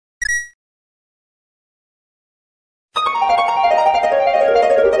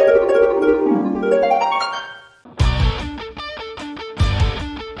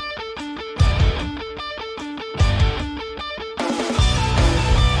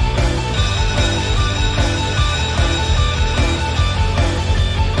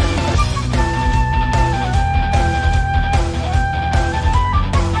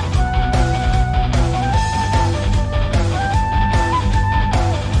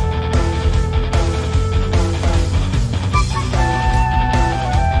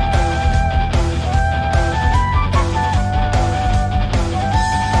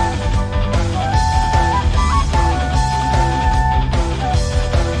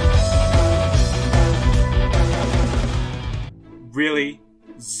Really?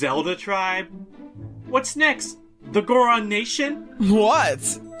 Zelda tribe? What's next? The Goron Nation? What?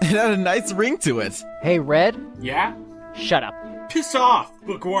 It had a nice ring to it. Hey, Red? Yeah? Shut up. Piss off,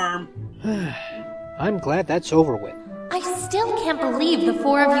 bookworm! I'm glad that's over with. I still can't believe the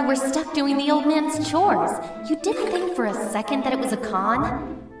four of you were stuck doing the old man's chores. You didn't think for a second that it was a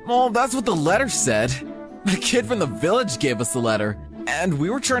con? Well, that's what the letter said. A kid from the village gave us the letter, and we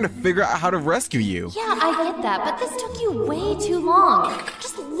were trying to figure out how to rescue you. Yeah, I get that, but this took you way too long.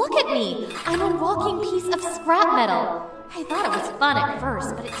 Just look at me. I'm a walking piece of scrap metal. I thought it was fun at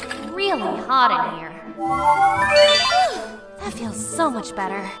first, but it's really hot in here. That feels so much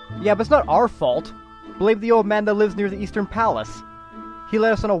better. Yeah, but it's not our fault. Blame the old man that lives near the Eastern Palace. He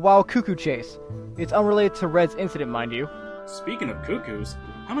led us on a wild cuckoo chase. It's unrelated to Red's incident, mind you. Speaking of cuckoos,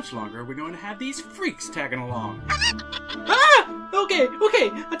 how much longer are we going to have these freaks tagging along? Ah! Okay,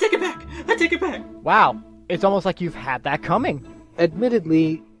 I take it back. Wow, it's almost like you've had that coming.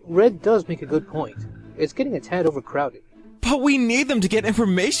 Admittedly, Red does make a good point. It's getting a tad overcrowded. But we need them to get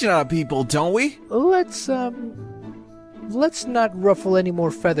information out of people, don't we? Let's not ruffle any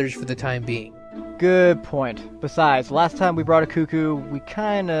more feathers for the time being. Good point. Besides, last time we brought a cuckoo, we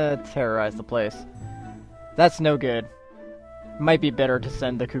kinda terrorized the place. That's no good. Might be better to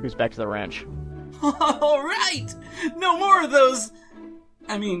send the cuckoos back to the ranch. Alright! No more of those!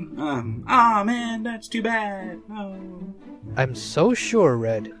 Man, that's too bad. Oh. I'm so sure,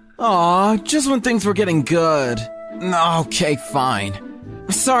 Red. Aw, just when things were getting good. Okay, fine.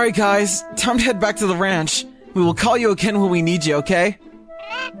 Sorry, guys. Time to head back to the ranch. We will call you again when we need you, okay?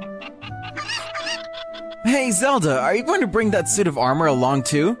 Hey, Zelda, are you going to bring that suit of armor along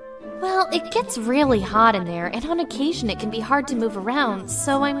too? Well, it gets really hot in there, and on occasion it can be hard to move around,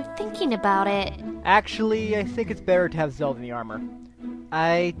 so I'm thinking about it. Actually, I think it's better to have Zelda in the armor.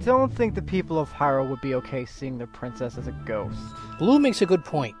 I don't think the people of Hyrule would be okay seeing their princess as a ghost. Blue makes a good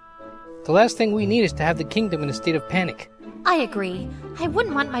point. The last thing we need is to have the kingdom in a state of panic. I agree. I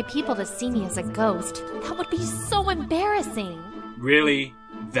wouldn't want my people to see me as a ghost. That would be so embarrassing. Really?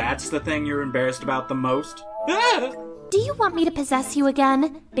 That's the thing you're embarrassed about the most? Ah! Do you want me to possess you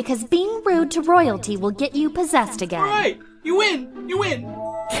again? Because being rude to royalty will get you possessed again. Alright! You win!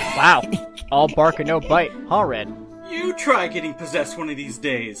 Wow. All bark and no bite, huh, Red? You try getting possessed one of these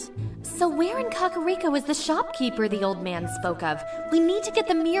days. So where in Kakariko is the shopkeeper the old man spoke of? We need to get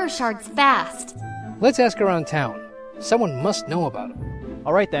the mirror shards fast. Let's ask around town. Someone must know about him.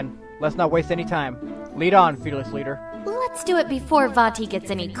 Alright then, let's not waste any time. Lead on, fearless leader. Let's do it before Vati gets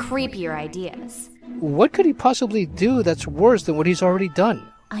any creepier ideas. What could he possibly do that's worse than what he's already done?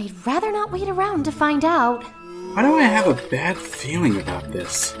 I'd rather not wait around to find out. Why do I have a bad feeling about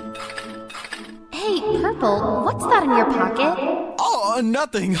this? Hey, Purple, what's that in your pocket? Oh,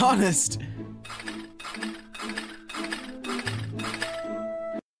 nothing, honest.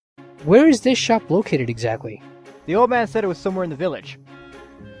 Where is this shop located exactly? The old man said it was somewhere in the village.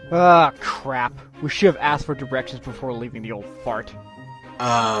 Ah, crap. We should have asked for directions before leaving the old fart.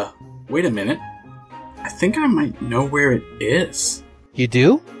 Wait a minute. I think I might know where it is. You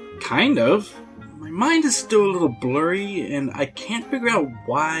do? Kind of. My mind is still a little blurry, and I can't figure out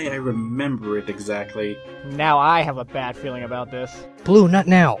why I remember it exactly. Now I have a bad feeling about this. Blue, not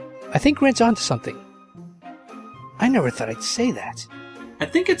now. I think Red's onto something. I never thought I'd say that. I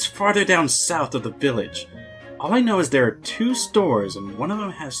think it's farther down south of the village. All I know is there are 2 stores, and one of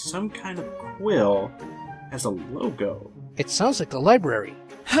them has some kind of quill as a logo. It sounds like the library.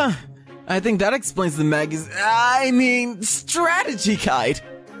 Huh. I think that explains the strategy guide.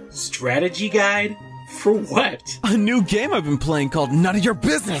 Strategy guide? For what? A new game I've been playing called None of Your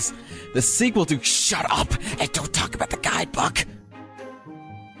Business. The sequel to Shut Up and Don't Talk About the Guidebook.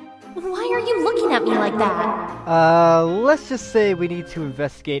 Why are you looking at me like that? Let's just say we need to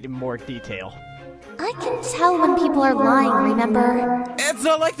investigate in more detail. I can tell when people are lying, remember? It's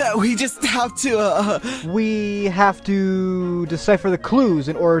not like that. We just have to, We have to decipher the clues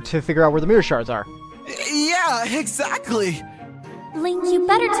in order to figure out where the mirror shards are. Yeah, exactly. Link, you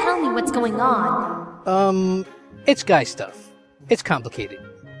better tell me what's going on. It's guy stuff. It's complicated.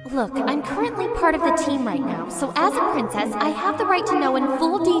 Look, I'm currently part of the team right now, so as a princess, I have the right to know in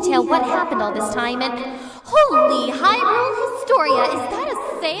full detail what happened all this time, and... Holy Hyrule Historia, is that a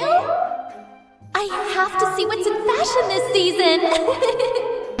sale? I have to see what's in fashion this season!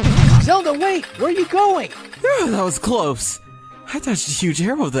 Zelda, wait! Where are you going? That was close. I touched a huge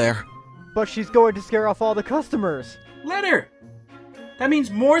arrow there. But she's going to scare off all the customers. Let her! That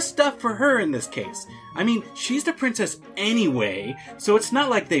means more stuff for her in this case. I mean, she's the princess anyway, so it's not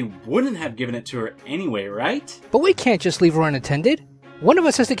like they wouldn't have given it to her anyway, right? But we can't just leave her unattended. One of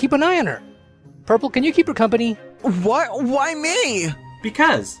us has to keep an eye on her. Purple, can you keep her company? What? Why me?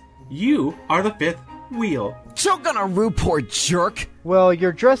 Because you are the fifth wheel. Choke on a root, poor jerk. Well,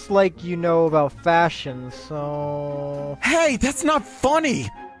 you're dressed like you know about fashion, so... Hey, that's not funny.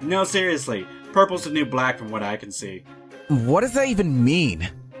 No, seriously. Purple's the new black from what I can see. What does that even mean?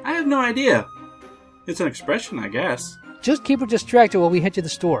 I have no idea. It's an expression, I guess. Just keep her distracted while we head to the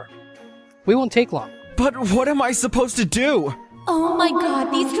store. We won't take long. But what am I supposed to do? Oh my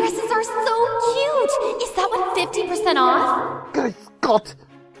god, these dresses are so cute! Is that one 50% off? Guys, Scott!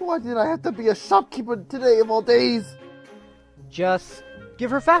 Why did I have to be a shopkeeper today of all days? Just give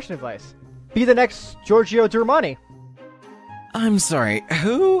her fashion advice. Be the next Giorgio D'Armani. I'm sorry,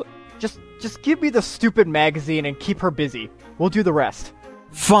 who? Just give me the stupid magazine and keep her busy. We'll do the rest.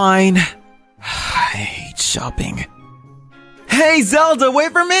 Fine. I hate shopping. Hey, Zelda,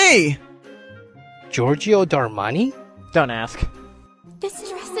 wait for me! Giorgio D'Armani? Don't ask. This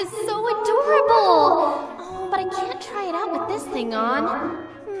dress is so adorable! Oh, but I can't try it out with this thing on.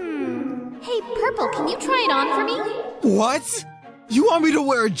 Hey, Purple, can you try it on for me? What? You want me to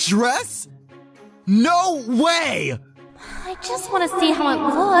wear a dress? No way! I just want to see how it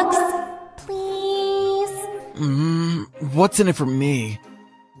looks. Please? What's in it for me?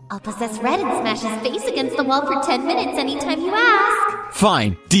 I'll possess Red and smash his face against the wall for 10 minutes anytime you ask.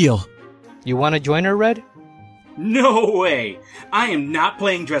 Fine, deal. You want to join her, Red? No way! I am not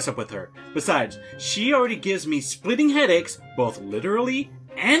playing dress up with her. Besides, she already gives me splitting headaches, both literally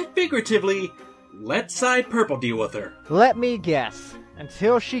and figuratively. Let side Purple deal with her. Let me guess.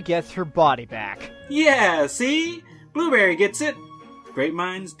 Until she gets her body back. Yeah, see? Blueberry gets it. Great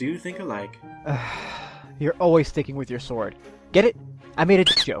minds do think alike. You're always sticking with your sword. Get it? I made a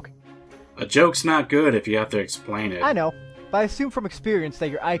joke. A joke's not good if you have to explain it. I know, but I assume from experience that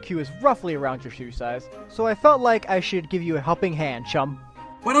your IQ is roughly around your shoe size, so I felt like I should give you a helping hand, chum.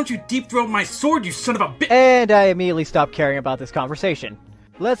 Why don't you deep-throat my sword, you son of a bitch? And I immediately stopped caring about this conversation.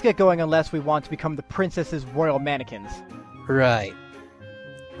 Let's get going unless we want to become the princess's royal mannequins. Right.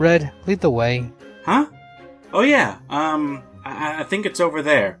 Red, lead the way. Huh? Oh yeah, I think it's over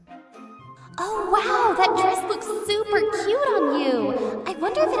there. Oh wow, that dress looks super cute on you. I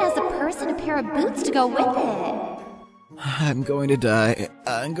wonder if it has a purse and a pair of boots to go with it. I'm going to die.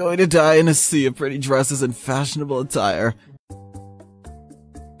 I'm going to die in a sea of pretty dresses and fashionable attire.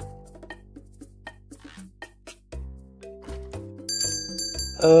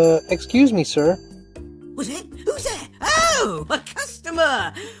 Excuse me, sir. Was it? Who's there? Oh, a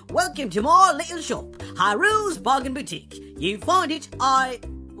customer! Welcome to my little shop, Haru's Bargain Boutique. You find it,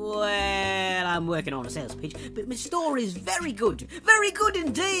 well, I'm working on a sales pitch, but my store is very good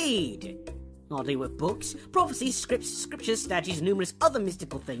indeed. I deal with books, prophecies, scriptures, statues, numerous other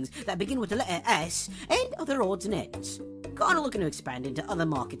mystical things that begin with the letter S, and other odds and ends. Kinda looking to expand into other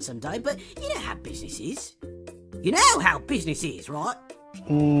markets someday, but you know how business is. You know how business is, right?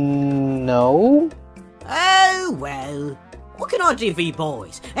 No. Oh, well. What can I do for you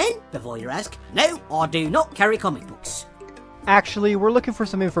boys? And, before you ask, no, I do not carry comic books. Actually, we're looking for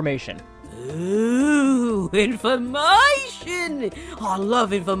some information. Ooh, information! I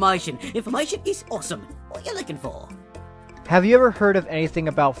love information. Information is awesome. What are you looking for? Have you ever heard of anything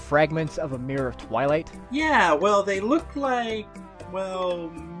about fragments of a Mirror of Twilight? Yeah, well, they look like, well,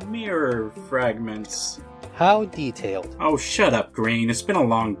 mirror fragments. How detailed? Oh, shut up, Green. It's been a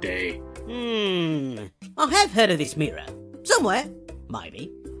long day. I have heard of this mirror. Somewhere.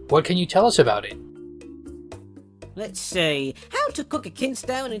 Maybe. What can you tell us about it? Let's see. How to cook a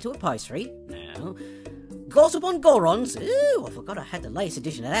kinstone into a pastry. No. Gossip on Gorons. Ooh, I forgot I had the latest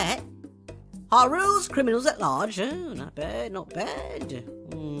edition of that. Haru's Criminals at Large. Oh, not bad, not bad.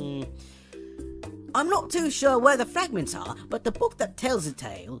 I'm not too sure where the fragments are, but the book that tells the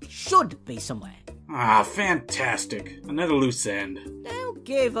tale should be somewhere. Ah, fantastic. Another loose end. Don't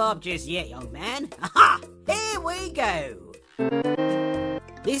give up just yet, young man. Aha! Here we go.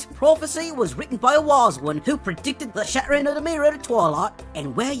 This prophecy was written by a wise one who predicted the shattering of the mirror of twilight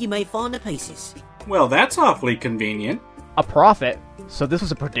and where you may find the pieces. Well, that's awfully convenient. A prophet? So this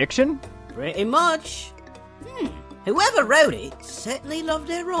was a prediction? Pretty much. Whoever wrote it certainly loved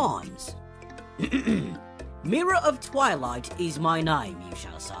their rhymes. Mirror of Twilight is my name, you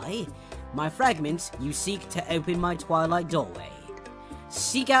shall say. My fragments you seek to open my twilight doorway.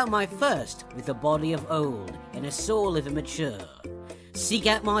 Seek out my first with a body of old and a soul of immature. Seek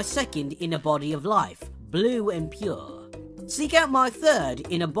out my second in a body of life, blue and pure. Seek out my third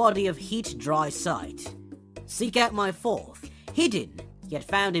in a body of heat dry sight. Seek out my fourth, hidden, yet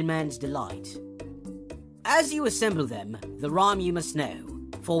found in man's delight. As you assemble them, the rhyme you must know,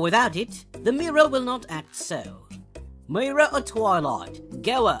 for without it, the mirror will not act so. Mirror of twilight,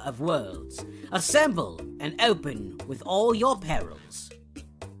 goer of worlds, Assemble and open with all your perils.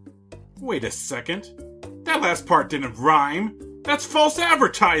 Wait a second. That last part didn't rhyme. That's false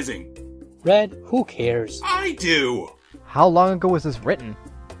advertising. Red, who cares? I do. How long ago was this written?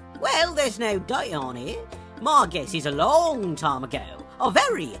 Well, there's no date on it. My guess is a long time ago. A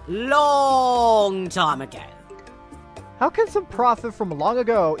very long time ago. How can some prophet from long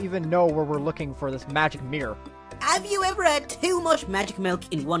ago even know where we're looking for this magic mirror? Have you ever had too much magic milk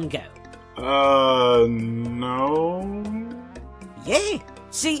in one go? No. Yeah.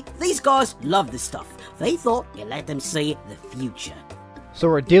 See, these guys love this stuff. They thought it let them see the future. So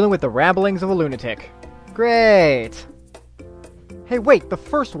we're dealing with the ramblings of a lunatic. Great! Hey, wait, the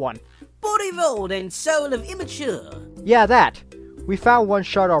first one. Body of old and soul of immature. Yeah, that. We found one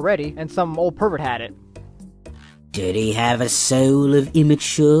shard already, and some old pervert had it. Did he have a soul of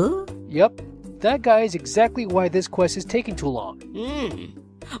immature? Yep, that guy is exactly why this quest is taking too long.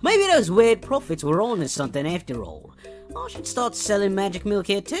 Maybe those weird prophets were on to something after all. I should start selling magic milk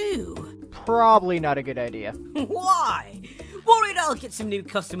here too. Probably not a good idea. Why? Worried I'll get some new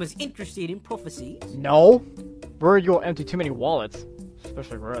customers interested in prophecies? No? Worried you'll empty too many wallets.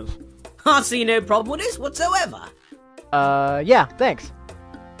 Especially Red's. I see no problem with this whatsoever. Yeah, thanks.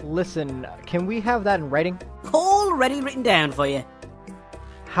 Listen, can we have that in writing? Already written down for you.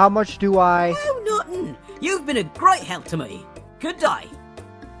 How much do I... Oh, nothing. You've been a great help to me. Good day.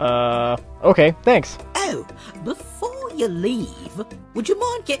 Okay, thanks. Oh, before you leave, would you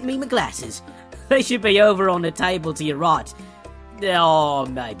mind getting me my glasses? They should be over on the table to your right. Or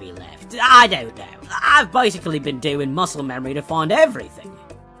maybe left. I don't know. I've basically been doing muscle memory to find everything.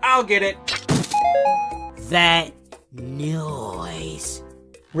 I'll get it. That noise.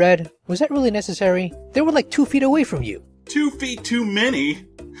 Red, was that really necessary? They were like 2 feet away from you. 2 feet too many.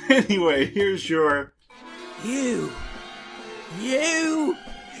 Anyway, here's your... You!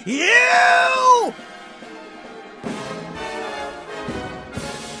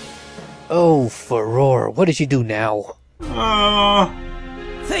 Oh, furore, what did you do now?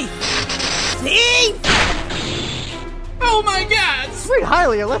 Thief! Thief! Oh my god! Sweet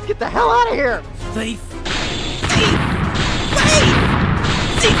Hylia, let's get the hell out of here! Thief! Thief! Thief!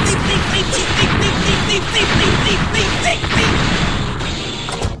 Thief! Thief! Thief! Thief! Thief! Thief! Thief! Thief! Thief! Thief! Thief! Thief! Thief!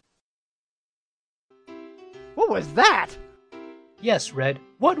 What was that? Yes, Red,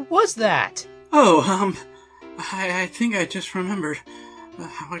 what was that? Oh, I think I just remembered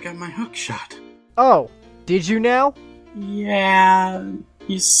how I got my hook shot. Oh, did you now? Yeah,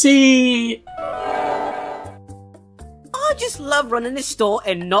 you see... I just love running a store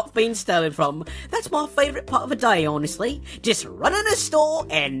and not being stolen from. That's my favourite part of the day, honestly. Just running a store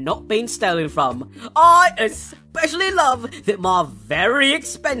and not being stolen from. I especially love that my very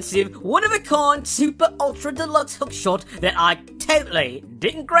expensive, one-of-a-kind, super ultra deluxe hookshot that I totally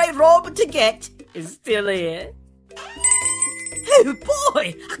didn't grade rob to get is still here. Oh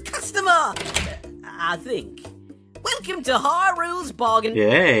boy, a customer! I think. Welcome to Hyrule's Bargain.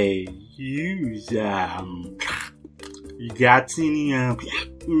 Hey, you got any,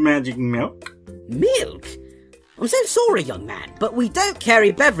 magic milk? Milk? I'm so sorry, young man, but we don't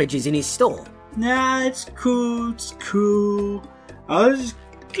carry beverages in his store. Nah, it's cool. I'll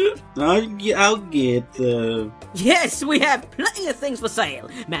get the... Yes, we have plenty of things for sale.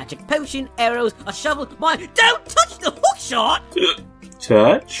 Magic potion, arrows, a shovel, Don't touch the hookshot!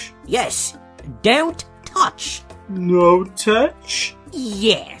 Touch? Yes, don't touch. No touch?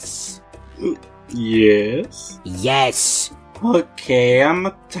 Yes. Yes. Yes. Okay, I'm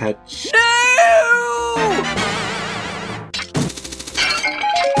a touch. No!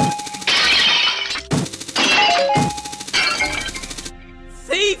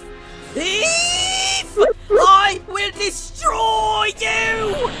 Thief! Thief! I will destroy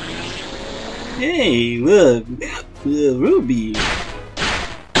you! Hey, look, Ruby.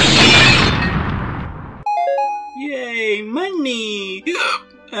 Yay, money!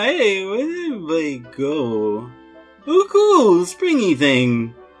 Hey, where did everybody go? Oh, cool, springy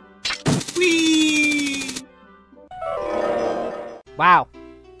thing. Whee! Wow.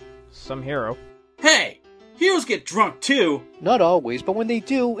 Some hero. Hey, heroes get drunk too. Not always, but when they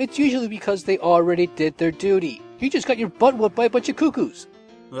do, it's usually because they already did their duty. You just got your butt whooped by a bunch of cuckoos.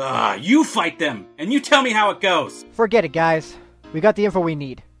 You fight them, and you tell me how it goes. Forget it, guys. We got the info we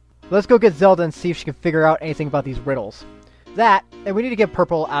need. Let's go get Zelda and see if she can figure out anything about these riddles. That, and we need to get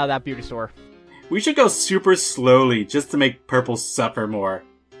Purple out of that beauty store. We should go super slowly, just to make Purple suffer more.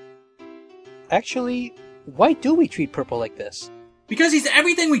 Actually, why do we treat Purple like this? Because he's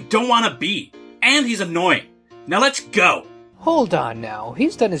everything we don't want to be, and he's annoying. Now let's go! Hold on now,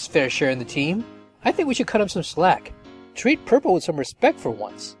 he's done his fair share in the team. I think we should cut him some slack. Treat Purple with some respect for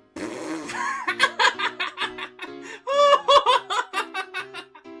once.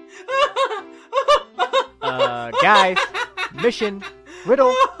 Guys, mission,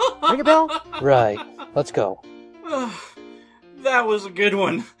 riddle, ring a bell? Right. Let's go. That was a good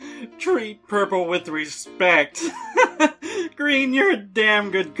one. Treat Purple with respect. Green, you're a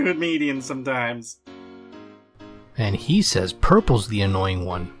damn good comedian sometimes. And he says Purple's the annoying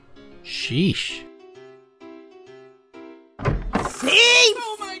one. Sheesh. Thief!